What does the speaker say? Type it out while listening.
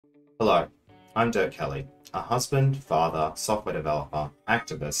Hello, I'm Dirk, a husband, father, software developer,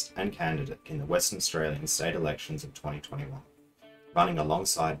 activist and candidate in the Western Australian state elections of 2021, running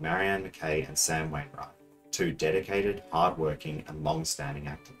alongside Marianne McKay and Sam Wainwright, two dedicated, hard-working and long-standing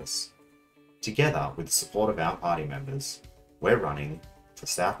activists. Together, with the support of our party members, we're running for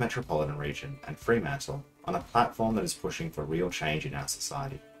South Metropolitan Region and Fremantle on a platform that is pushing for real change in our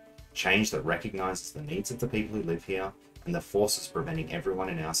society. Change that recognises the needs of the people who live here and the forces preventing everyone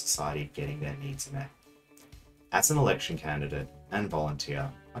in our society getting their needs met. As an election candidate and volunteer,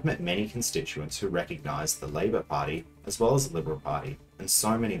 I've met many constituents who recognise the Labor Party as well as the Liberal Party and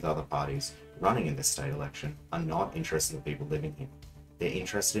so many of the other parties running in this state election are not interested in the people living here. They're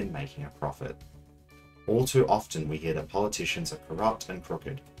interested in making a profit. All too often we hear that politicians are corrupt and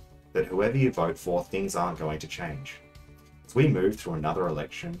crooked, that whoever you vote for, things aren't going to change. As we move through another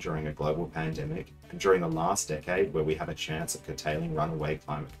election during a global pandemic and during the last decade where we have a chance of curtailing runaway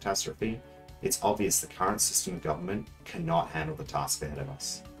climate catastrophe, it's obvious the current system of government cannot handle the task ahead of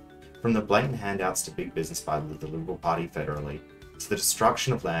us. From the blatant handouts to big business by the Liberal Party federally, to the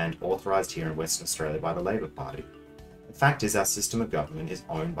destruction of land authorised here in Western Australia by the Labor Party. The fact is our system of government is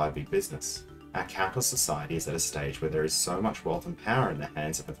owned by big business. Our capitalist society is at a stage where there is so much wealth and power in the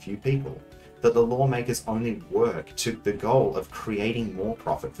hands of a few people that the lawmakers only work to the goal of creating more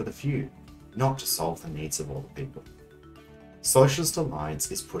profit for the few, not to solve the needs of all the people. Socialist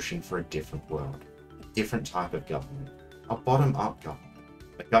Alliance is pushing for a different world, a different type of government, a bottom-up government,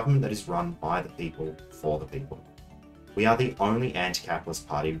 a government that is run by the people for the people. We are the only anti-capitalist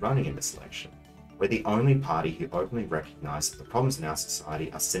party running in this election. We're the only party who openly recognise that the problems in our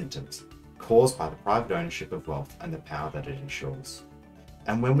society are symptoms caused by the private ownership of wealth and the power that it ensures.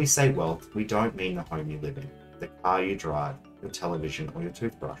 And when we say wealth, we don't mean the home you live in, the car you drive, your television or your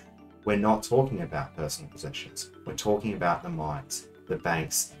toothbrush. We're not talking about personal possessions. We're talking about the mines, the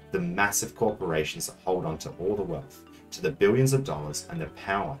banks, the massive corporations that hold on to all the wealth, to the billions of dollars and the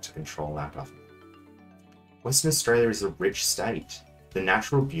power to control our government. Western Australia is a rich state. The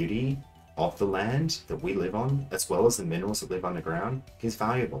natural beauty of the land that we live on, as well as the minerals that live underground, is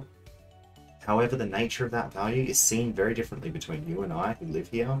valuable. However, the nature of that value is seen very differently between you and I who live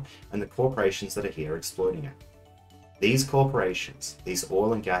here and the corporations that are here exploiting it. These corporations, these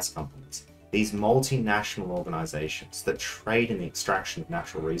oil and gas companies, these multinational organisations that trade in the extraction of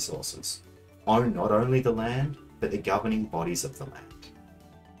natural resources, own not only the land, but the governing bodies of the land.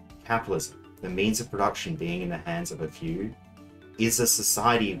 Capitalism, the means of production being in the hands of a few, is a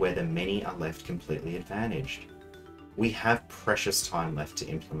society where the many are left completely advantaged. We have precious time left to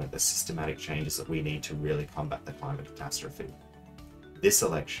implement the systematic changes that we need to really combat the climate catastrophe. This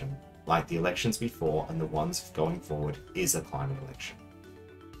election, like the elections before and the ones going forward, is a climate election.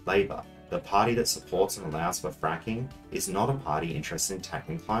 Labor, the party that supports and allows for fracking, is not a party interested in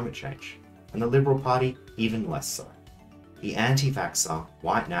tackling climate change, and the Liberal Party even less so. The anti-vaxxer,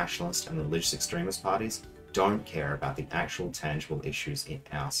 white nationalist and religious extremist parties don't care about the actual tangible issues in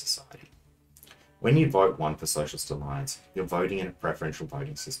our society. When you vote one for Socialist Alliance, you're voting in a preferential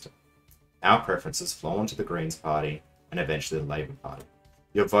voting system. Our preferences flow onto the Greens Party and eventually the Labor Party.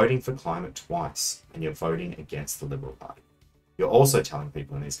 You're voting for climate twice, and you're voting against the Liberal Party. You're also telling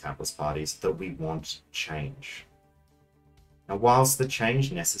people in these capitalist parties that we want change. Now, whilst the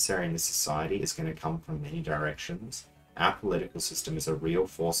change necessary in this society is going to come from many directions, our political system is a real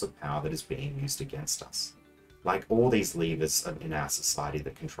force of power that is being used against us. Like all these levers in our society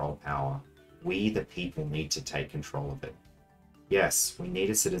that control power, we, the people, need to take control of it. Yes, we need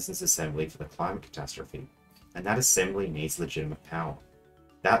a citizens' assembly for the climate catastrophe, and that assembly needs legitimate power.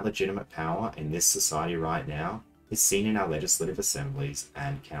 That legitimate power in this society right now is seen in our legislative assemblies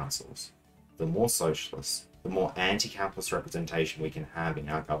and councils. The more socialist, the more anti-capitalist representation we can have in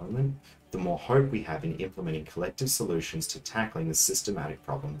our government, the more hope we have in implementing collective solutions to tackling the systematic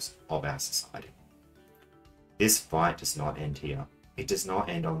problems of our society. This fight does not end here. It does not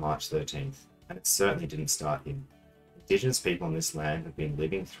end on March 13th. And it certainly didn't start here. Indigenous people on this land have been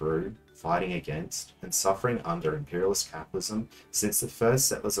living through, fighting against, and suffering under imperialist capitalism since the first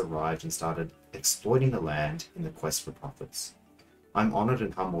settlers arrived and started exploiting the land in the quest for profits. I'm honoured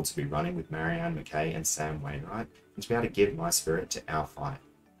and humbled to be running with Marianne McKay and Sam Wainwright and to be able to give my spirit to our fight.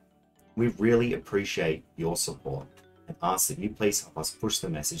 We really appreciate your support and ask that you please help us push the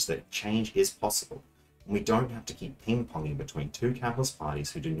message that change is possible. And we don't have to keep ping-ponging between two capitalist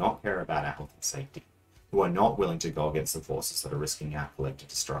parties who do not care about our health and safety, who are not willing to go against the forces that are risking our collective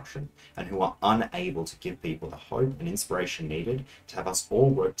destruction, and who are unable to give people the hope and inspiration needed to have us all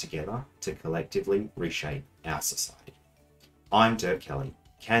work together to collectively reshape our society. I'm Dirk,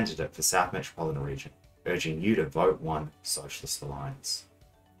 candidate for South Metropolitan Region, urging you to vote one Socialist Alliance.